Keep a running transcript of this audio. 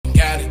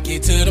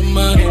get to the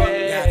money.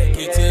 Gotta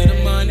get to the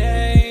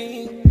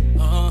money.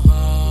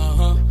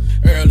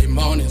 Early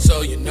morning,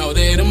 so you know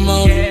that I'm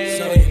on it.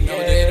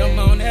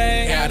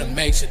 Gotta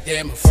make sure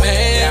that my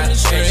family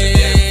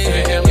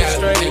straight. Gotta make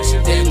sure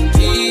that the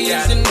kids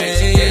in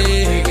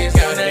there.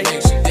 Gotta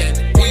make sure that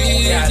the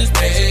bills is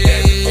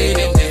paid.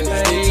 And then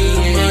let's get to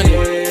the money.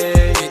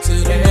 Get to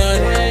the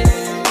money.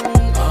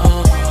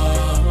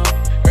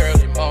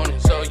 Early morning,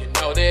 so you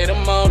know that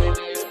I'm on it.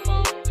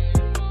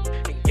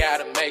 And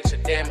gotta make sure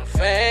that my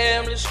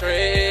family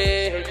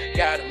straight.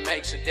 Gotta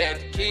make sure that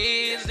the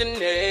kids in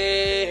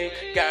there.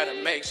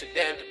 Gotta make sure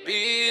that the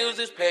bills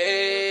is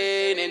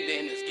paid. And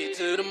then let's get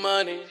to the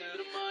money.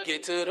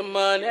 Get to the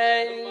money.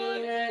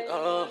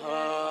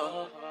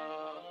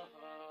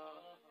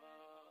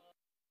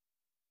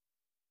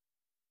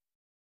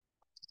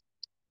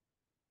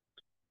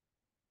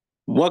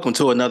 Welcome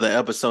to another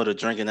episode of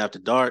Drinking After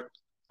Dark,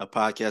 a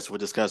podcast where we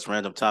discuss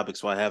random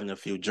topics while having a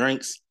few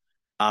drinks.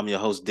 I'm your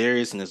host,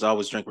 Darius, and as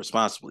always, drink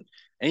responsibly.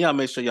 And y'all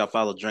make sure y'all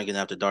follow Drinking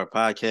After Dark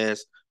podcast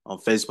on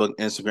Facebook,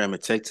 Instagram,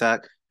 and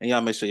TikTok. And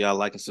y'all make sure y'all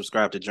like and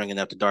subscribe to Drinking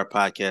After Dark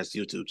podcast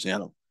YouTube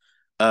channel.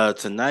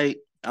 Tonight,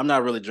 I'm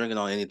not really drinking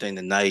on anything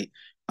tonight.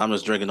 I'm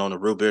just drinking on the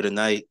root beer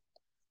tonight.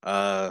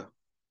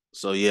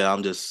 So yeah,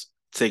 I'm just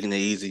taking it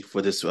easy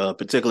for this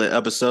particular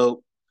episode.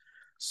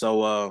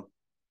 So,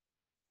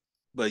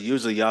 but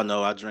usually y'all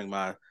know I drink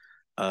my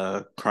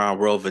Crown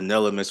Royal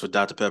vanilla mixed with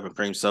Dr. Pepper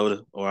cream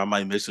soda, or I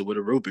might mix it with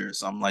a root beer or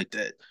something like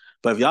that.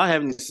 But if y'all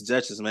have any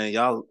suggestions, man,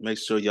 y'all make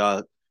sure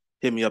y'all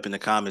hit me up in the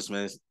comments,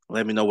 man.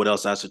 Let me know what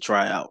else I should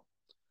try out.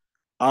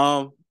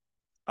 I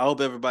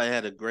hope everybody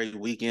had a great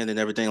weekend and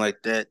everything like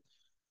that.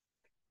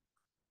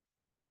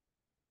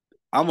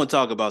 I'm gonna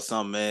talk about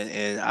something, man,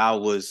 and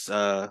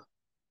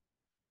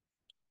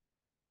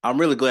I'm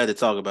really glad to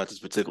talk about this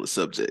particular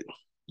subject.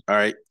 All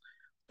right.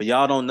 But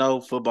y'all don't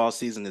know, football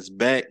season is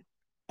back.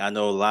 I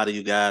know a lot of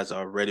you guys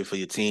are ready for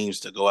your teams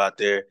to go out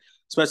there,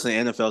 especially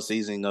the NFL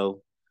season. You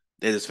know,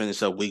 they just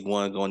finished up week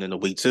 1, going into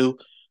week 2.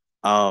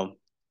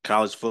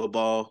 College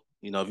football,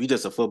 you know, if you're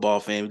just a football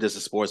fan, you're just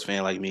a sports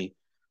fan like me,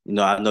 you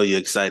know, I know you're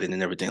excited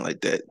and everything like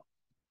that.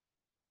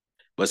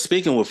 But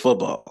speaking with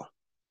football,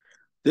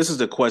 this is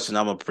the question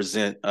I'm going to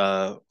present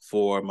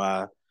for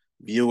my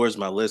viewers,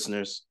 my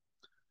listeners.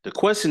 The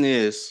question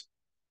is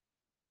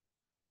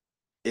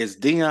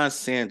Deion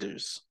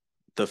Sanders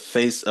the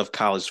face of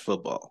college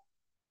football?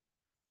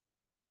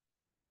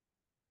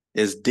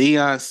 Is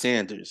Deion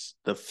Sanders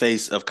the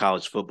face of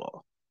college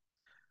football?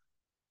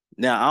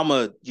 Now, I'm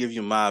going to give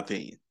you my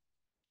opinion.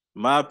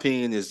 My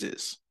opinion is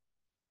this.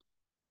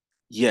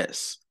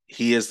 Yes,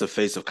 he is the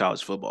face of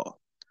college football.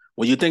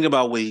 When you think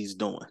about what he's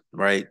doing,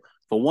 right?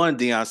 For one,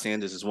 Deion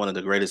Sanders is one of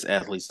the greatest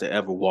athletes to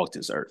ever walk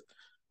this earth,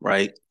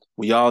 right?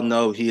 We all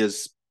know he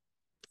is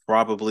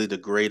probably the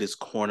greatest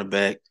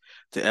cornerback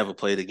to ever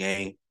play the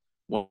game,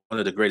 one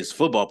of the greatest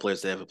football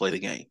players to ever play the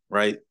game,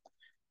 right?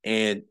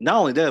 And not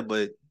only that,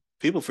 but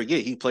people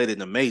forget he played in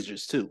the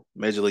majors too,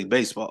 Major League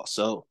Baseball.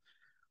 So,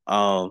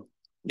 y'all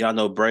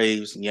know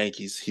Braves and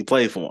Yankees. He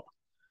played for them.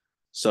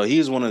 So he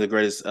is one of the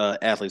greatest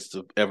athletes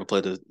to ever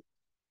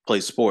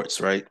play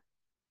sports, right?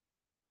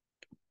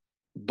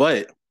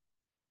 But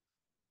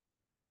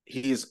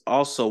he is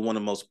also one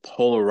of the most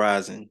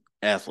polarizing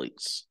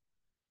athletes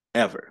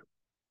ever,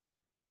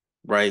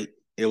 right?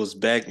 It was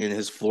back in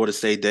his Florida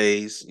State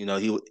days. You know,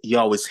 he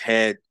always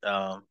had,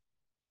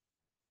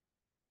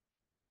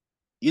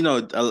 you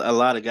know, a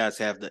lot of guys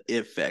have the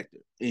it factor,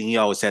 and he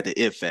always had the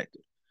it factor.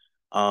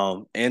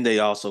 And they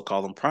also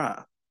call him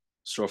prime,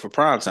 short for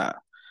prime time.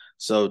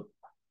 So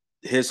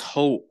his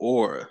whole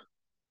aura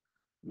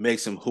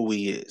makes him who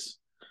he is,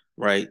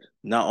 right?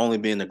 Not only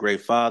being a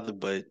great father,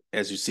 but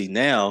as you see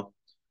now,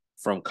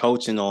 from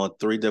coaching on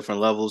 3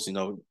 different levels, you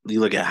know, you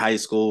look at high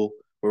school,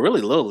 or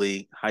really little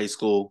league, high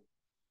school.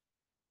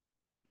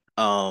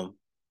 Then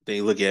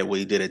you look at what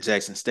he did at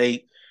Jackson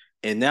State,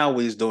 and now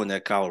what he's doing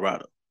at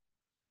Colorado.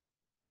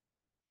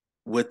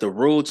 With the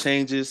rule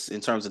changes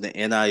in terms of the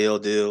NIL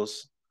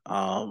deals,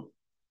 and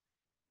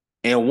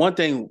one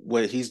thing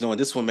what he's doing,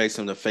 this one makes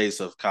him the face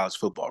of college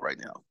football right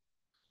now.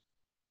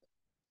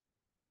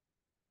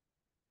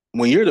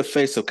 When you're the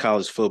face of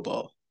college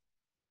football,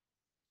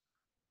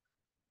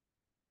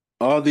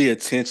 all the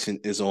attention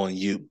is on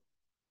you.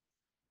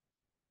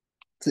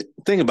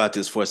 Think about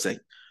this for a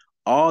second.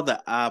 All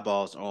the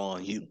eyeballs are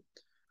on you.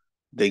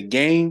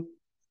 The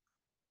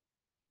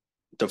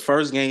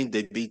first game,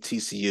 they beat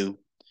TCU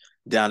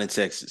down in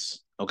Texas,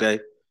 okay?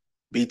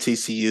 Beat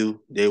TCU.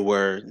 They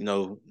were, you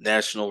know,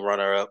 national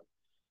runner-up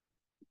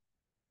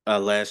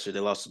last year. They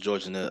lost to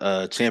Georgia in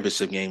the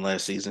championship game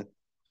last season.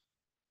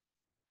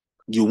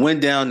 You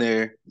went down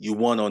there, you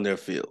won on their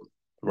field,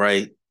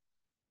 right?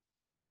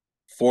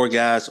 4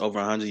 guys over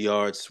 100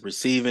 yards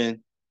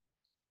receiving.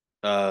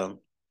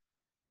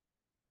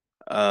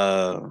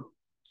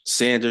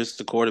 Sanders,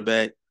 the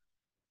quarterback,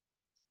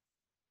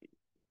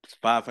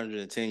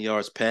 510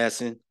 yards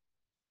passing.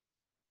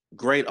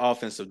 Great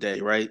offensive day,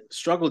 right?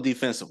 Struggled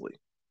defensively.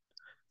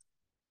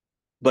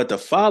 But the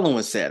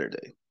following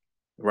Saturday,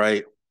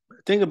 right,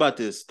 Think about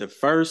this: the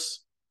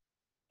first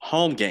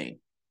home game.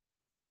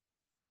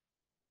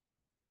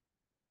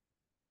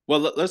 Well,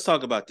 let's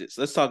talk about this.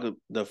 Let's talk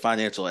the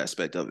financial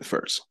aspect of it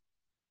first.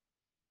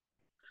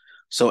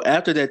 So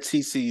after that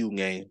TCU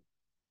game,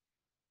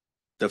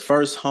 the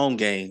first home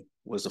game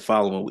was the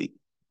following week,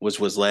 which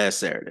was last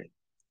Saturday.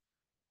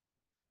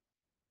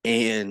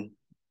 And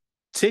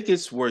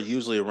tickets were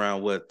usually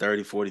around what,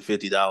 30, 40,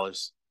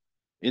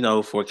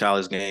 $50, for a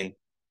college game.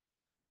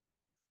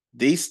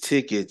 These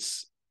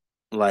tickets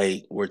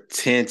like were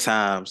 10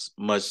 times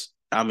much.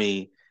 I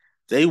mean,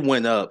 they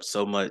went up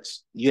so much.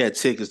 You had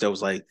tickets that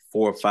was like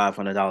 $400 or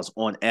 $500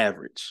 on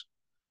average.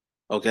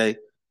 Okay.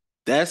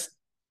 That's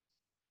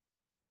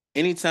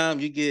anytime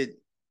you get,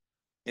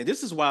 and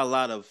this is why a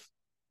lot of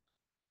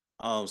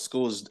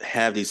schools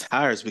have these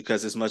hires,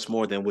 because it's much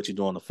more than what you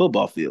do on the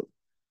football field.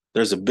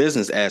 There's a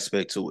business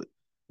aspect to it.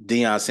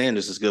 Deion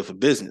Sanders is good for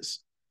business.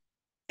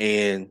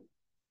 And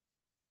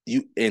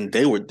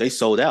they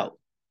sold out.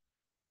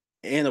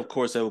 And of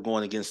course they were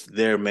going against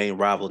their main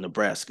rival,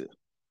 Nebraska.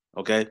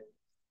 Okay.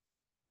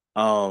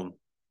 Um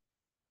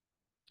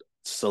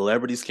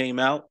Celebrities came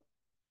out.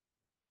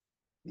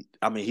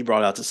 I mean, he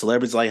brought out the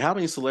celebrities. Like, how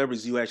many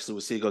celebrities you actually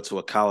would see go to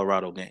a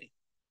Colorado game?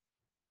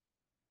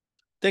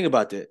 Think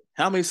about that.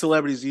 How many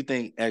celebrities do you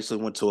think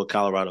actually went to a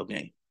Colorado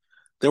game?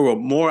 There were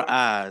more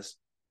eyes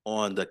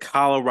on the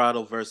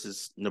Colorado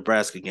versus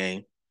Nebraska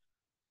game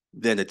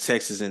than the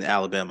Texas and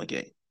Alabama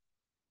game.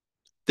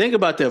 Think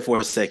about that for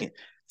a second.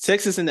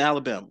 Texas and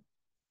Alabama.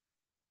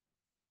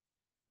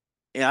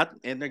 And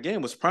their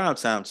game was prime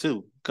time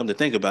too, come to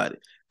think about it.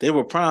 They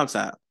were prime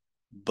time,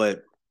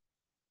 but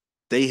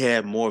they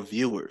had more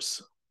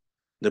viewers.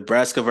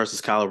 Nebraska versus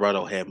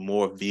Colorado had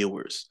more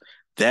viewers.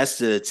 That's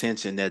the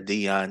attention that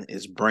Deion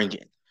is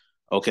bringing.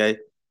 Okay.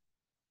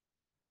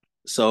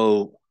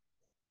 So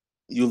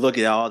you look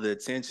at all the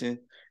attention,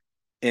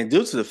 and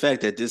due to the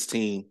fact that this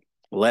team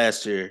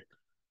last year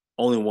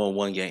only won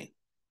one game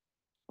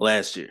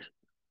last year,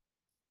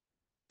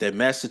 that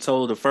matched the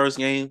total of the first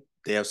game,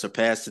 they have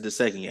surpassed it the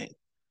second game.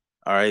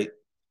 All right.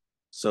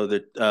 So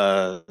they're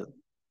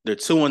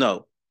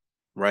 2-0,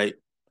 right?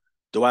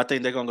 Do I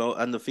think they're gonna go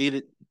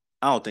undefeated?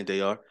 I don't think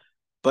they are.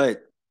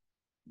 But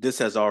this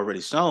has already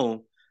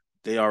shown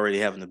they already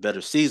having a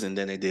better season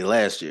than they did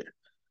last year.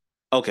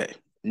 Okay,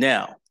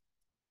 now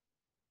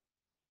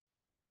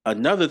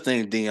another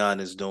thing Deion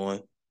is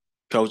doing,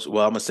 Coach.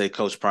 Well, I'm gonna say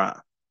Coach Prime.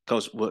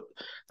 Coach, what?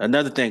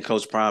 Another thing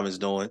Coach Prime is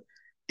doing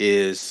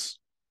is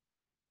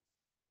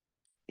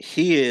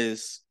he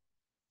is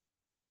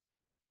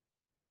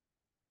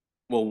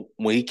well,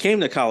 when he came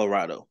to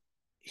Colorado,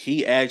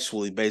 he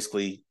actually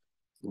basically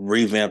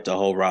revamped the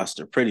whole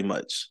roster pretty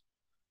much,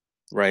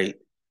 right?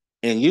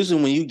 And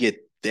usually when you get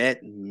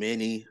that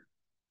many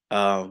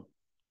um,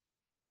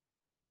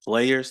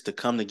 players to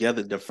come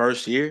together the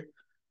first year,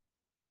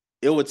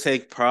 it would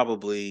take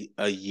probably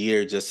a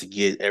year just to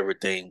get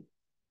everything,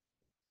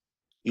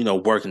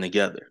 working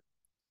together.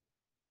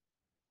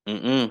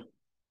 Mm-mm.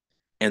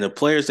 And the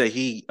players that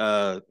he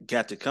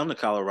got to come to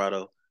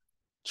Colorado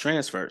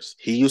transfers.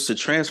 He used the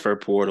transfer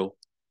portal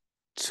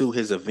to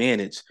his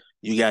advantage.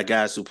 You got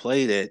guys who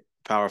played at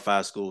Power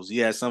Five schools.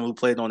 You had some who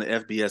played on the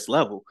FBS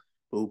level,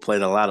 who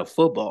played a lot of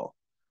football,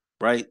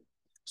 right?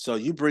 So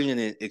you bringing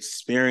in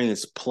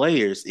experienced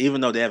players,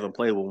 even though they haven't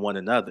played with one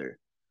another,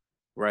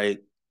 right?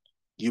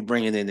 You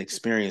bringing in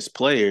experienced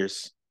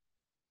players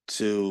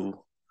to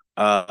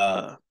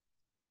uh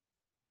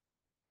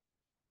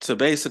to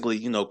basically,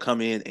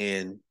 come in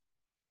and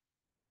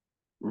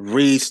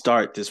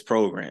restart this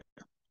program,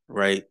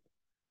 right?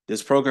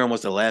 This program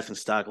was the laughing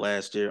stock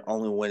last year,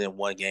 only winning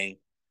one game.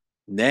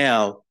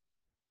 Now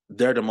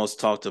they're the most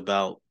talked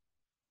about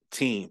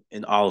team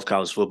in all of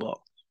college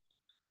football,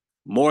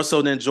 more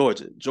so than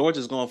Georgia.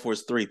 Georgia's going for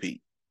its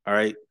three-peat. All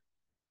right.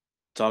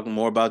 Talking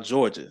more about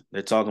Georgia.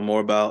 They're talking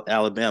more about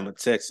Alabama,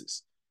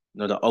 Texas,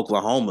 the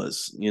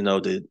Oklahomas,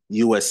 the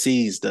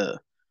USC's,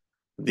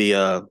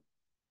 the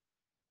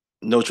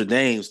Notre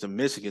Dame's, the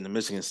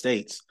Michigan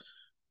States,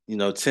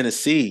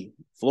 Tennessee,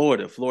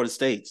 Florida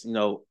States,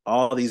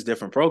 all these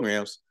different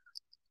programs,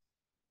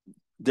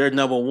 they're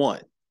number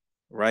one,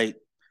 right?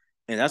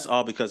 And that's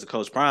all because of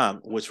Coach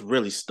Prime, which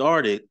really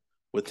started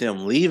with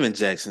him leaving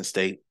Jackson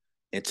State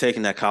and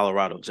taking that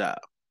Colorado job.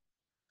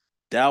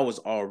 That was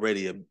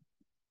already a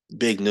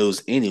big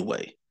news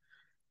anyway.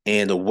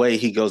 And the way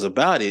he goes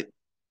about it,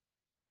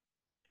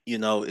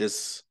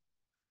 is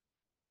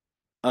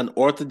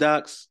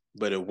unorthodox,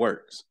 but it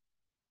works.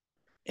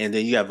 And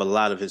then you have a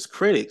lot of his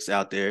critics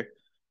out there,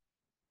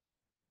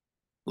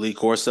 Lee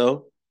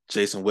Corso,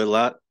 Jason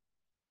Whitlock,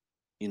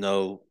 and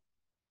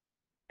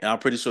I'm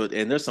pretty sure,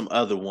 and there's some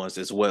other ones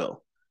as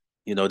well.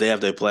 They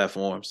have their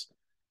platforms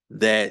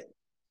that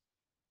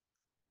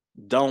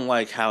don't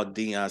like how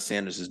Deion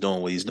Sanders is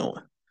doing what he's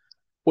doing.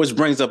 Which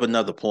brings up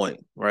another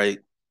point, right?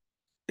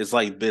 It's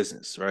like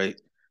business, right?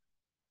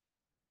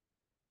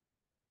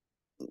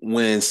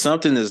 When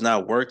something is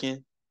not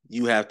working,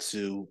 you have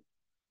to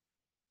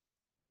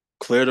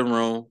clear the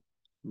room,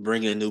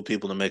 bring in new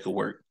people to make it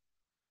work.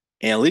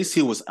 And at least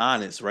he was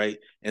honest, right?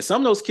 And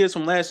some of those kids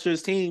from last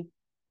year's team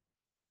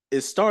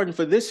is starting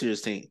for this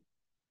year's team.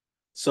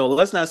 So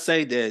let's not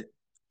say that,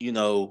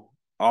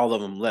 all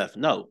of them left.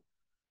 No,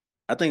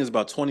 I think it's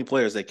about 20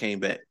 players that came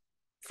back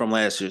from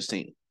last year's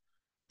team.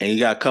 And you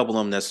got a couple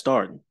of them that's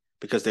starting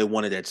because they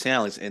wanted that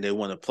challenge and they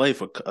want to play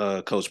for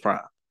Coach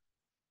Prime,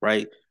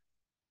 right?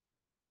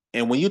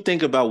 And when you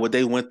think about what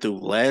they went through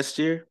last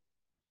year,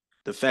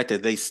 the fact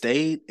that they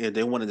stayed and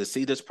they wanted to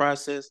see this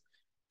process,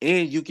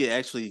 and you can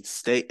actually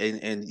stay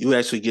and you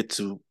actually get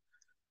to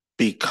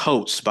be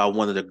coached by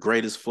one of the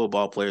greatest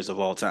football players of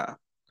all time,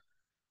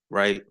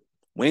 right?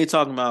 We ain't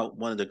talking about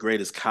one of the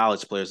greatest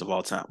college players of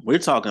all time. We're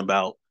talking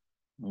about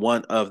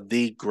one of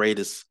the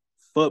greatest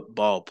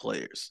football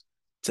players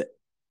to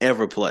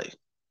ever play.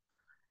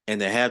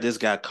 And to have this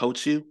guy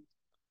coach you,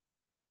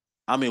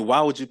 I mean,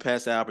 why would you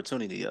pass that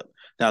opportunity up?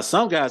 Now,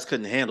 some guys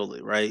couldn't handle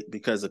it, right?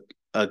 Because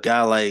a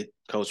guy like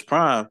Coach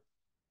Prime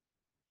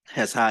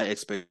has high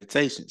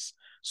expectations.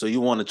 So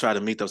you want to try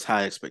to meet those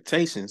high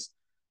expectations,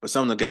 but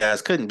some of the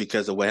guys couldn't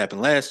because of what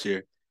happened last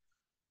year.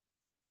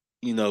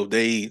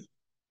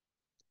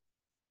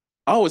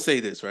 I always say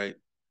this, right?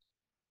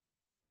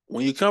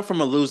 When you come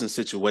from a losing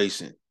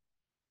situation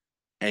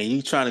and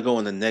you trying to go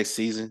in the next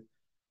season,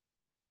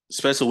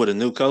 especially with a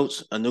new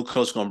coach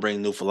gonna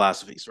bring new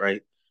philosophies,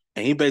 right?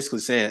 And he basically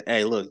saying,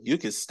 "Hey, look, you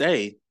can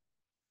stay,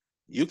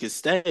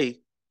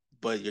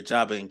 but your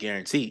job ain't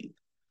guaranteed."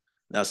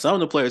 Now, some of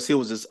the players he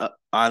was just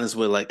honest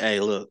with, like, "Hey,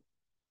 look,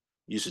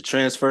 you should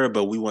transfer,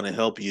 but we want to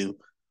help you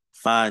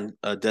find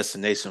a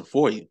destination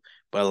for you."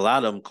 But a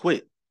lot of them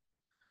quit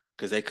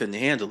because they couldn't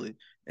handle it.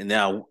 And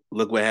now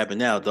look what happened.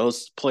 Now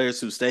those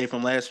players who stayed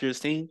from last year's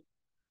team,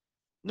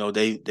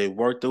 they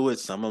worked through it.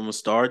 Some of them are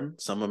starting,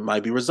 some of them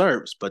might be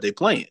reserves, but they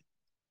playing.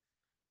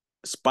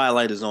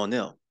 Spotlight is on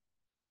them,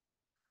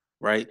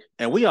 right?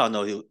 And we all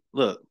know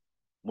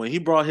when he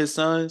brought his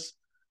sons,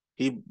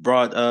 he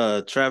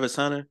brought Travis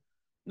Hunter,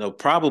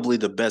 probably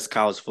the best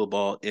college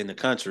football in the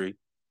country.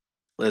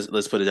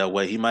 Let's put it that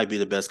way. He might be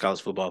the best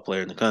college football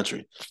player in the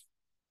country.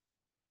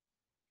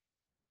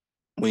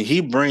 When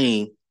he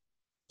bring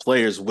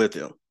players with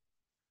him,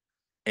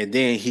 and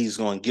then he's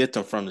going to get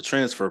them from the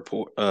transfer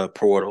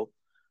portal,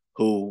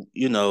 who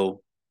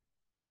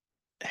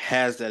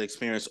has that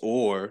experience,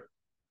 or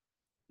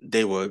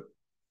they were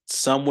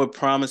somewhat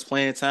promised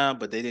playing time,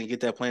 but they didn't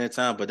get that playing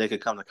time, but they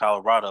could come to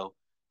Colorado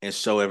and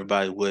show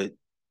everybody what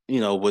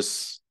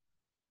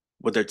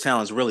their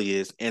talents really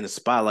is, and the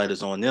spotlight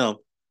is on them.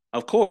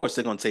 Of course,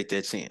 they're going to take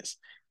that chance.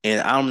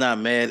 And I'm not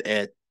mad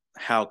at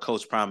how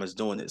Coach Prime is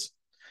doing this.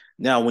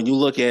 Now, when you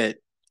look at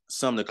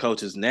some of the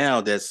coaches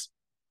now,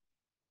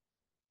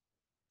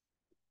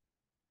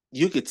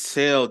 you could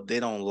tell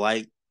they don't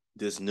like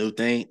this new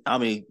thing. I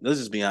mean, let's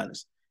just be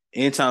honest.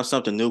 Anytime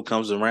something new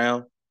comes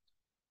around,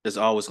 there's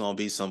always going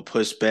to be some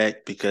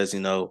pushback because,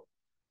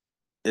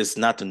 it's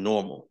not the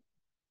normal.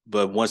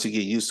 But once you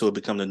get used to it,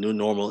 become the new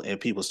normal and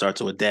people start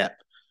to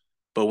adapt.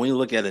 But when you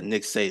look at a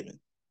Nick Saban,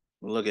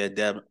 look at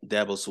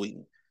Dabo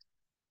Sweeten,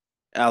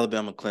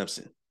 Alabama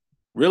Clemson,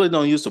 really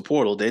don't use the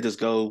portal. They just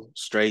go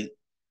straight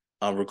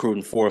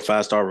recruiting 4 or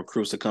 5-star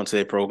recruits to come to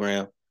their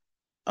program.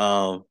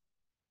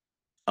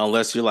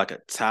 Unless you're like a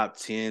top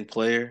 10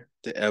 player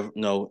to ever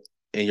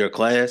in your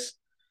class,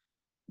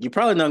 you're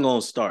probably not going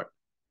to start,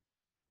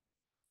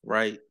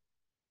 right?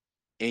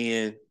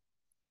 And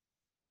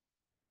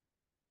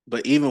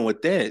but even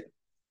with that,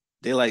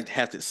 they like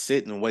have to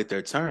sit and wait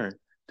their turn.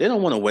 They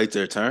don't want to wait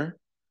their turn.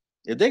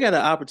 If they got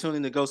an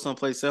opportunity to go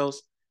someplace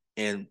else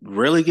and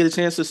really get a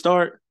chance to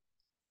start,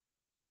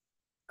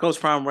 Coach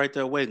Prime right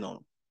there waiting on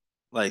them.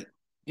 Like,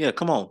 yeah,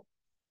 come on,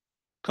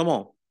 come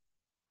on.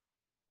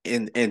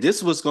 And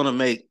this was going to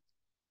make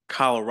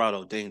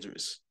Colorado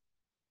dangerous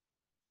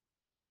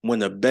when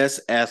the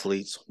best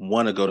athletes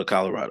want to go to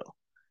Colorado.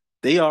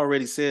 They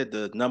already said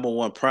the number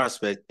one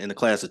prospect in the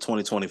class of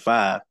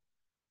 2025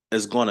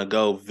 is going to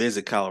go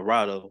visit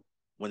Colorado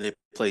when they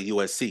play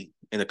USC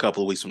in a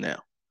couple of weeks from now.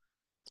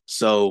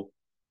 So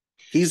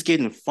he's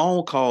getting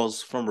phone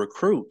calls from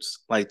recruits,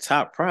 like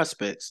top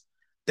prospects,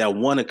 that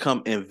want to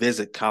come and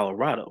visit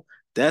Colorado.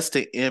 That's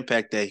the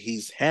impact that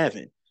he's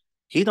having.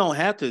 He don't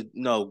have to,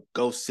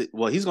 go sit.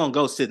 Well, he's going to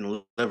go sit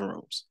in living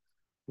rooms,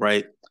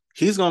 right?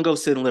 He's going to go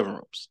sit in living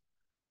rooms.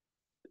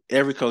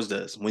 Every coach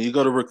does. When you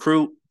go to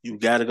recruit, you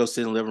got to go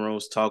sit in living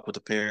rooms, talk with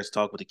the parents,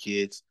 talk with the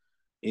kids,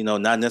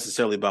 not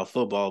necessarily about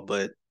football,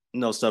 but,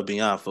 stuff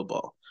beyond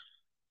football.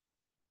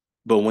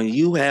 But when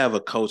you have a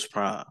Coach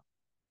Prime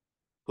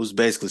who's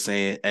basically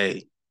saying,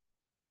 hey,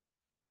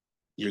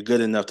 you're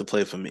good enough to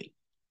play for me.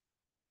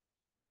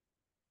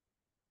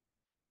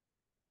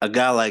 A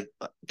guy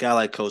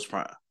like Coach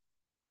Prime,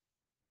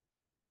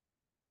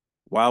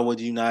 why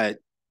would you not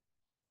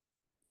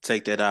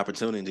take that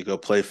opportunity to go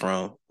play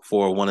for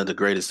one of the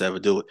greatest to ever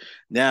do it?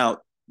 Now,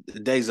 the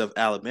days of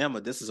Alabama,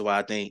 this is why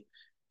I think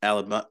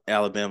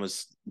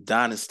Alabama's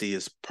dynasty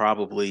is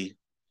probably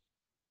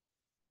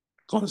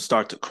going to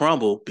start to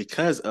crumble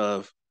because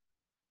of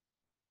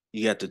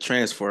you got the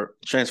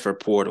transfer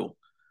portal,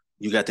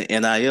 you got the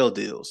NIL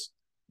deals,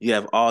 You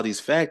have all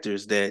these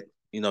factors that,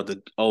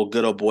 the old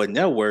good old boy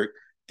network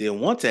didn't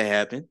want to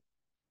happen.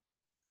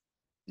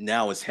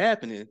 Now it's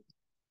happening.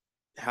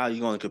 How are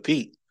you going to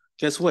compete?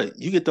 Guess what?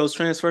 You get those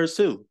transfers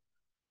too.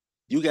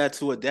 You got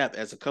to adapt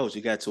as a coach.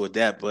 You got to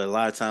adapt. But a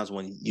lot of times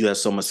when you have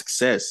so much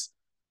success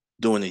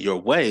doing it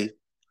your way,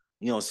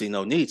 you don't see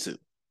no need to.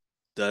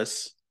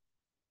 Thus,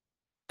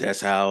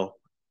 that's how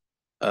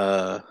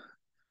a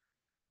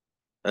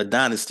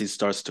dynasty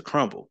starts to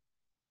crumble.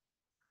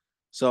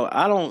 So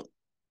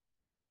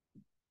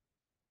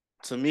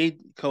to me,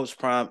 Coach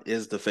Prime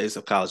is the face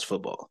of college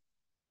football.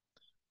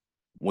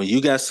 When you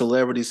got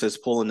celebrities that's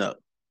pulling up,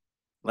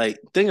 like,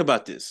 think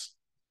about this.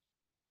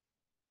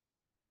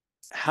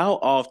 How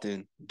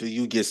often do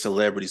you get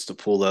celebrities to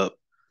pull up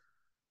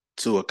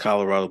to a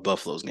Colorado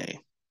Buffaloes game,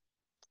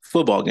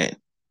 football game?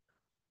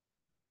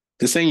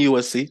 This ain't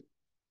USC.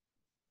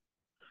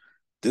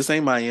 This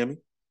ain't Miami.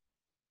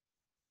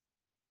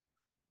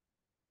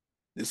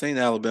 This ain't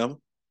Alabama.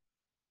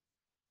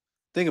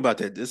 Think about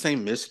that. This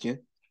ain't Michigan.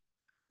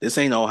 This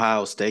ain't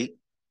Ohio State.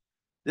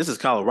 This is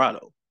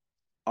Colorado.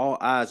 All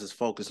eyes is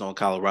focused on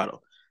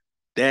Colorado.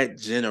 That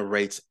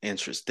generates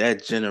interest.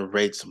 That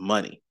generates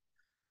money.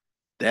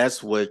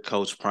 That's what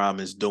Coach Prime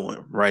is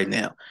doing right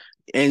now.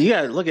 And you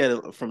got to look at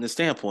it from this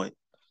standpoint.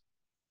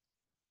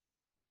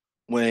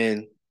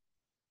 When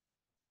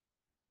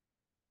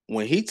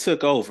he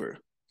took over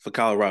for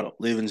Colorado,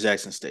 leaving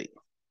Jackson State,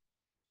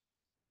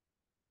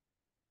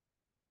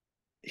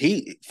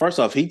 he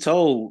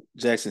told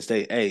Jackson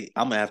State, "Hey,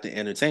 I'm gonna have to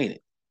entertain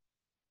it."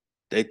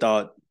 They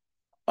thought,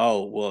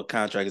 "Oh, well, a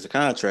contract is a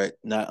contract,"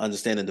 not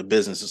understanding the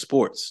business of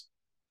sports.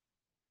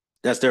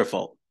 That's their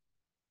fault.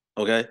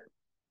 Okay.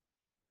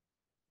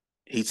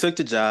 He took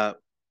the job.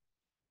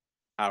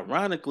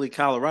 Ironically,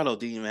 Colorado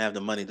didn't even have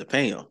the money to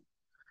pay him,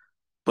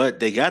 but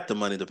they got the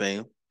money to pay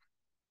him.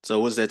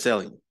 So what's that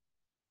telling you?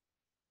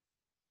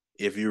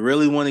 If you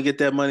really want to get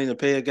that money to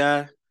pay a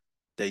guy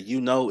that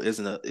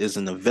is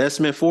an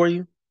investment for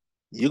you,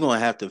 you're gonna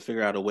have to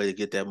figure out a way to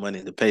get that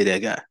money to pay that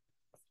guy.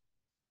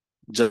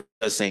 Just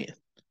saying.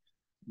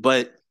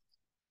 But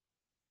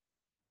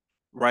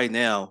right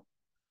now,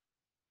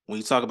 when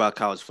you talk about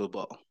college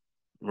football,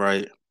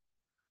 right?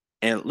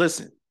 And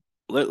listen,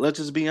 let's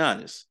just be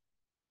honest.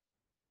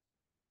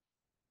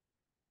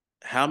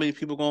 How many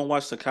people gonna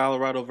watch the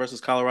Colorado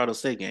versus Colorado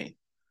State game?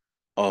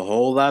 A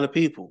whole lot of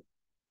people.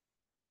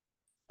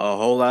 A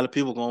whole lot of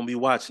people gonna be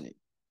watching it.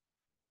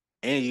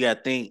 And you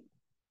gotta think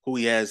who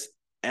he has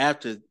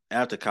after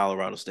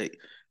Colorado State.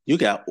 You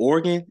got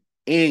Oregon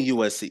and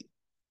USC.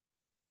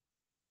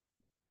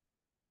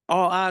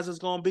 All eyes is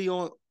gonna be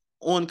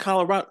on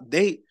Colorado.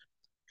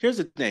 Here's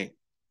the thing.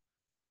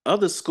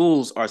 Other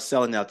schools are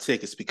selling out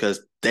tickets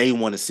because they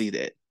want to see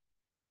that.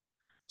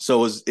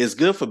 So it's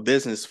good for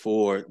business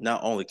for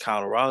not only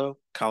Colorado,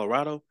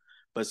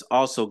 but it's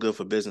also good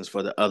for business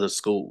for the other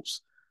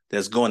schools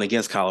that's going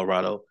against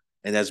Colorado,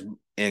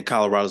 and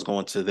Colorado's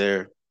going to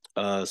their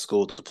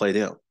school to play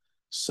them.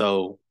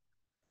 So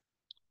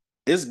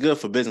it's good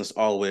for business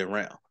all the way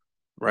around,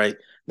 right?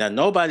 Now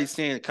nobody's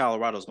saying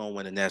Colorado's going to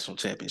win a national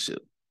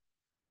championship.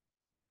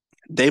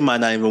 They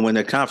might not even win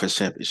their conference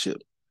championship,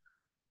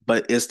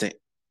 but it's the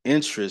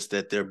interest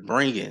that they're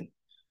bringing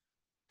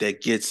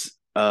that gets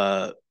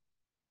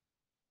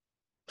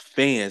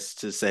fans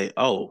to say,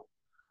 "Oh,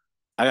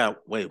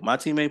 my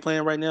team ain't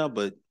playing right now,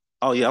 but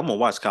oh yeah, I'm gonna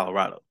watch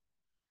Colorado,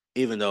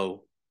 even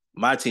though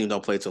my team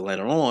don't play till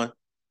later on.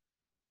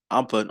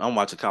 I'm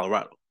watching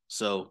Colorado."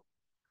 So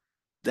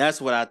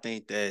that's what I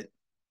think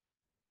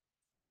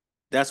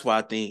that's why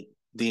I think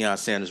Deion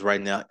Sanders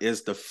right now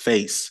is the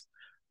face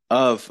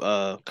of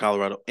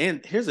Colorado.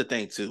 And here's the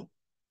thing too.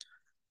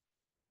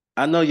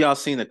 I know y'all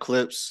seen the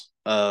clips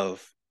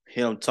of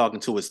him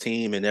talking to his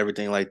team and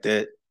everything like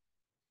that.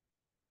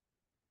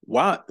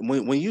 Why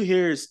when you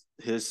hear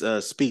his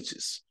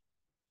speeches,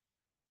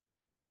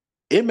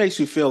 it makes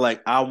you feel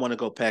like I want to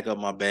go pack up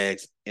my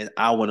bags and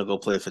I want to go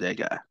play for that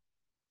guy.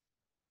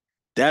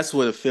 That's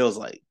what it feels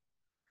like.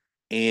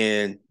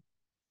 And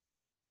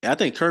I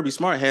think Kirby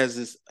Smart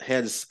has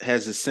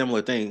a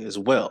similar thing as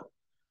well.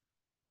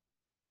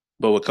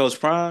 But with Coach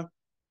Prime,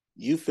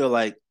 you feel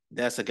like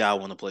that's a guy I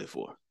want to play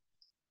for.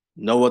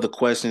 No other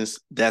questions.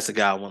 That's a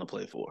guy I want to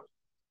play for.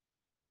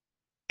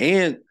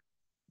 And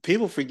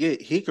people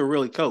forget he can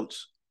really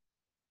coach.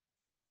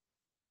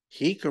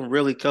 He can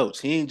really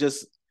coach. He ain't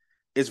just.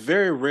 It's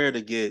very rare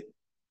to get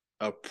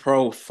a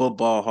pro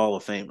football Hall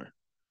of Famer,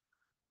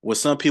 what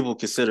some people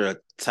consider a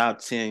top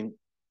 10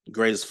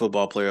 greatest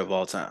football player of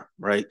all time,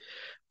 right?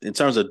 In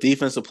terms of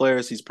defensive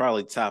players, he's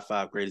probably top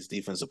 5 greatest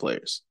defensive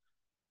players,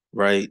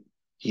 right?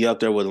 He up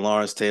there with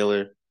Lawrence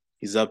Taylor.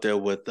 He's up there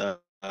with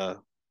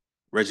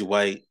Reggie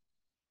White.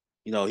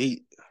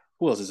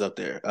 Who else is up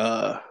there?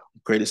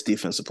 Greatest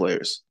defensive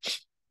players.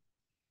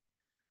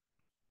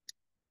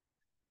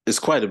 It's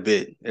quite a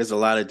bit. There's a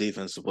lot of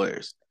defensive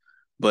players,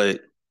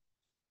 but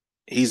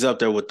he's up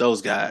there with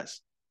those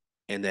guys.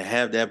 And to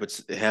have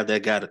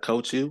that guy to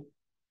coach you,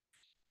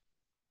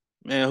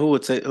 man, who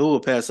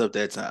would pass up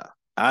that time?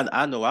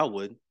 I know I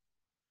wouldn't.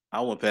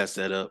 I wouldn't pass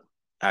that up.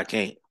 I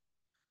can't.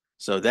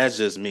 So that's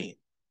just me.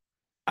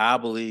 I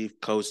believe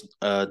Coach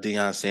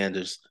Deion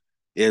Sanders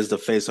is the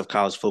face of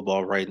college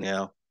football right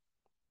now.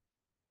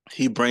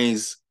 He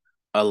brings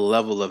a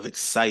level of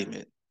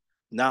excitement,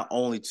 not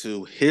only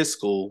to his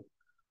school,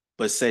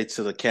 but say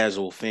to the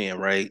casual fan,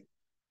 right?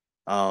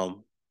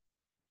 Um,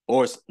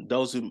 or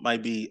those who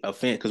might be a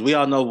fan, because we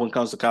all know when it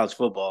comes to college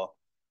football,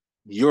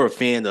 you're a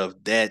fan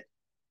of that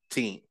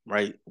team,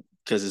 right?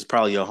 Because it's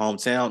probably your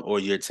hometown or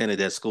you attended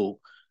that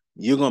school.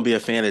 You're gonna be a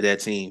fan of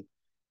that team,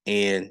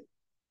 and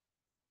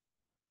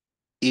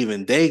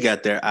even they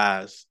got their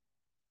eyes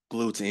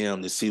glued to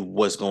him to see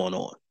what's going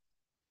on.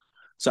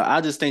 So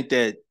I just think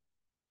that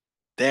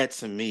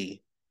to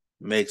me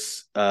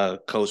makes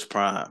Coach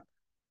Prime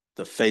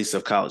the face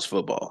of college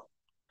football.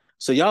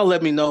 So y'all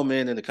let me know,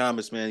 man, in the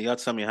comments, man. Y'all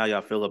tell me how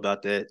y'all feel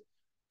about that.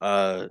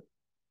 Uh,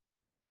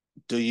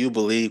 do you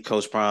believe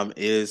Coach Prime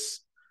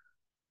is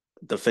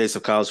the face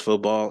of college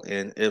football?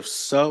 And if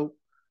so,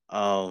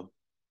 um,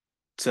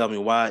 tell me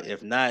why.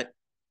 If not,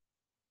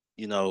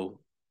 you know,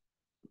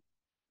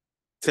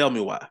 tell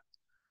me why.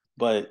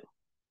 But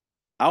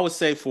I would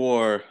say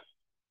for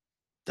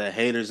the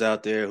haters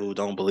out there who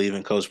don't believe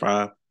in Coach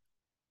Prime,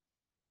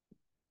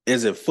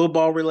 is it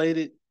football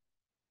related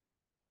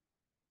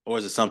or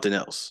is it something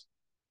else?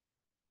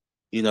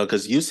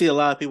 Because you see a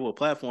lot of people with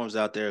platforms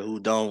out there who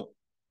don't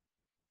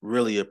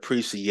really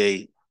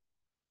appreciate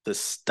the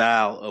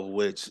style of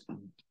which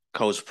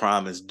Coach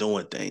Prime is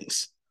doing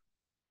things.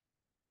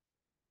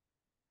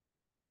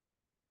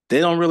 They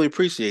don't really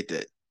appreciate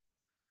that.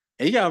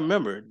 And you gotta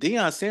remember,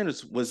 Deion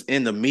Sanders was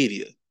in the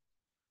media.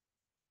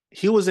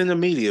 He was in the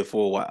media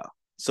for a while.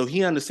 So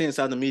he understands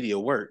how the media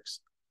works.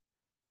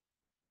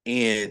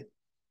 And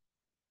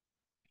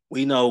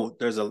we know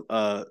there's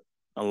a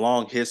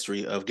long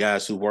history of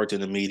guys who worked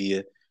in the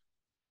media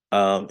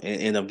and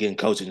end up getting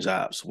coaching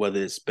jobs,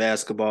 whether it's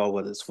basketball,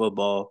 whether it's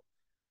football,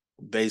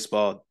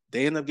 baseball,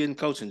 they end up getting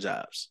coaching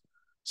jobs.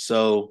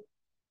 So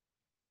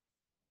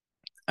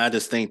I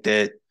just think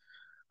that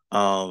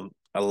a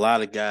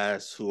lot of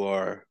guys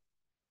a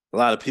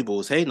lot of people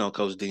who's hating on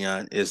Coach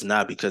Deion is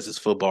not because it's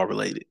football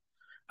related.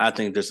 I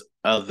think there's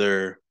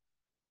other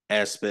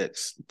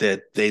aspects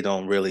that they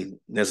don't really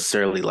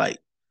necessarily like.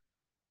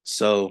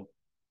 So,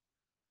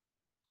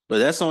 but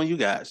that's on you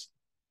guys.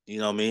 You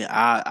know what I mean?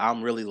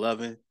 I'm really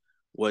loving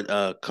what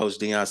Coach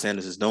Deion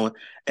Sanders is doing.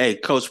 Hey,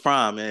 Coach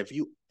Prime, man, if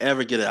you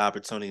ever get an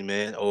opportunity,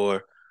 man,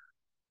 or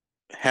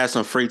have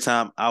some free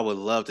time, I would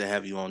love to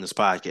have you on this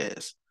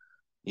podcast.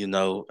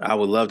 I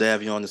would love to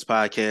have you on this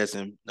podcast,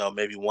 and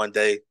maybe one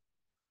day,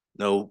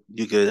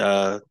 you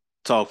could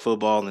talk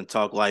football and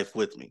talk life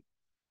with me.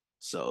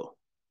 So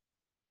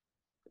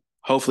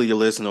hopefully you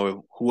listen,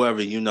 or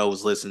whoever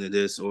is listening to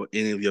this, or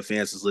any of your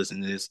fans is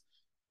listening to this.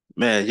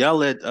 Man, y'all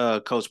let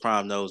Coach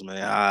Prime knows,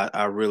 man.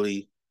 I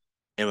really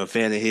am a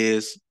fan of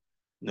his.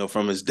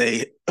 From his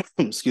day,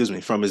 excuse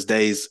me, from his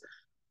days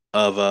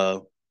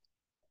of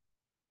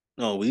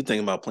no, we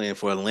thinking about playing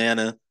for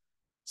Atlanta,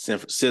 San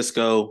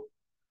Francisco,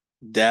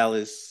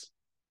 Dallas.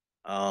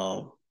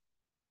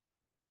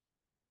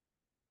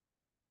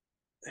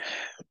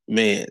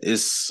 Man,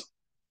 it's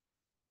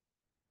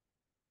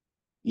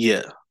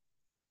yeah,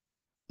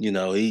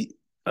 he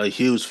a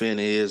huge fan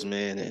of his,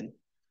 man, and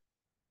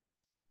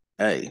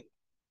hey,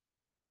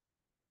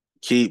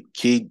 keep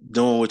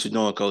doing what you're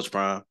doing, Coach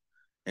Prime.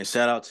 And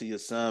shout out to your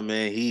son,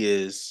 man. He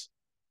is.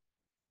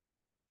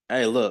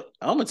 Hey, look,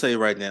 I'm gonna tell you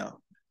right now.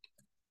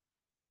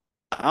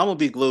 I'm gonna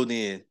be glued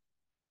in.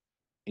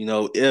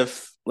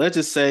 If let's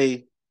just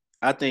say,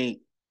 I think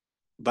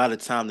by the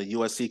time the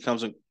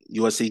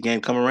USC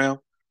game come around,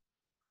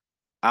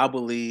 I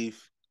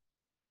believe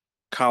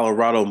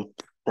Colorado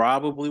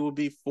probably will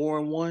be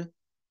 4-1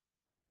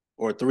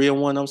 or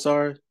 3-1. I'm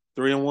sorry,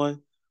 3-1,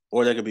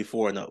 or they could be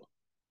 4-0,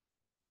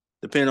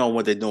 depending on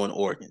what they do in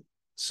Oregon.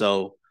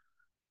 So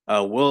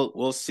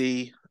we'll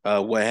see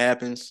what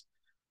happens,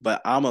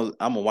 but I'm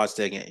gonna watch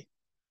that game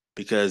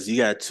because you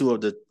got two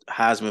of the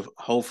Heisman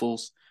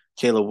hopefuls,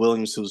 Caleb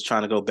Williams, who's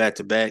trying to go back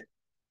to back.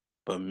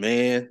 But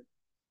man,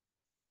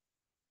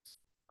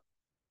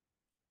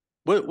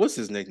 what's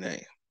his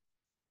nickname?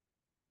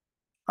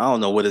 I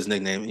don't know what his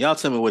nickname. Y'all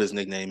tell me what his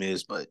nickname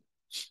is, but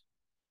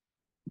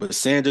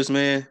Sanders,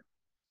 man,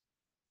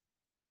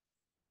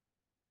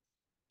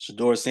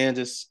 Shador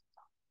Sanders,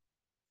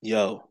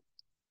 yo,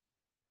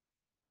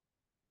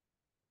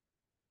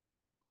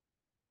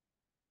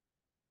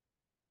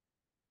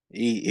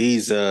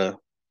 he's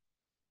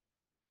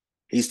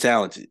he's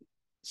talented.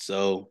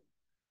 So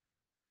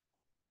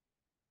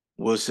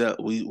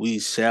we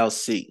shall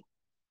see.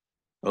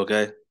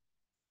 Okay.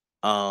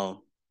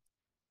 Um,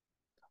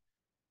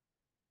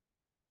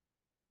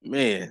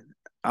 man,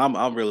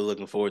 I'm really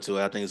looking forward to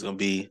it. I think it's gonna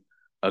be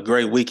a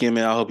great weekend,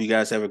 man. I hope you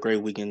guys have a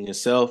great weekend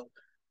yourself.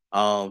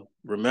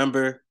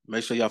 Remember,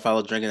 make sure y'all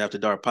follow Drinking After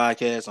Dark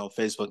podcast on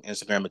Facebook,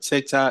 Instagram, and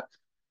TikTok.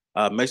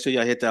 Make sure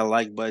y'all hit that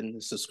like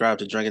button, subscribe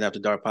to Drinking After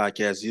Dark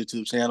podcast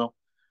YouTube channel.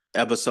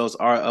 Episodes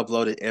are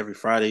uploaded every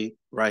Friday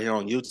right here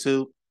on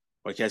YouTube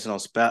or catch it on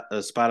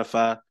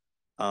Spotify.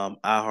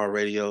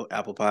 iHeartRadio,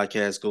 Apple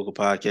Podcasts, Google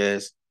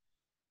Podcasts.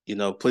 You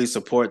know, please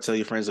support, tell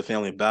your friends and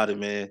family about it,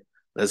 man.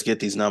 Let's get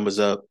these numbers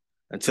up.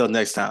 Until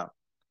next time,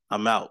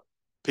 I'm out.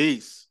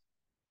 Peace.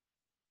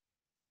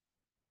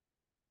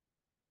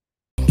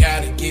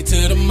 Gotta get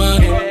to the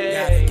money.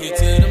 Gotta get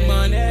to the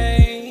money.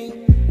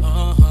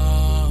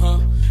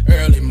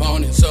 Early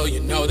morning, so you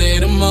know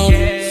that I'm on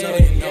it. So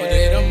you know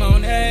that I'm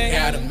on it.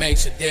 Gotta make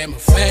sure that my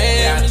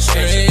family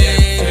straight.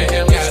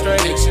 Gotta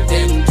make sure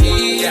that the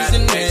kids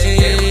and me.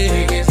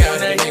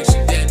 Gotta make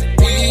sure that the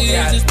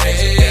bills is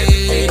paid.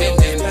 And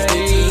then let's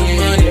get to the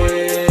money.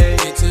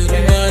 Get to the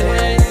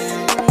money.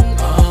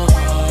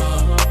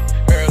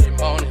 Early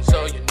morning, so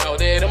you know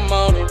that I'm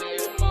on it.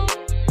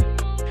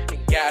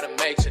 And gotta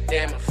make sure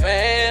that my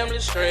family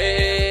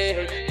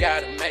straight.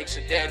 Gotta make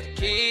sure that the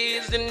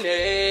kids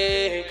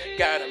deny.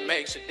 Gotta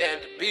make sure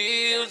that the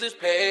bills is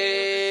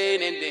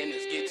paid. And then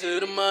let's get to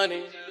the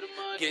money.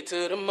 Get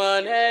to the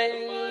money.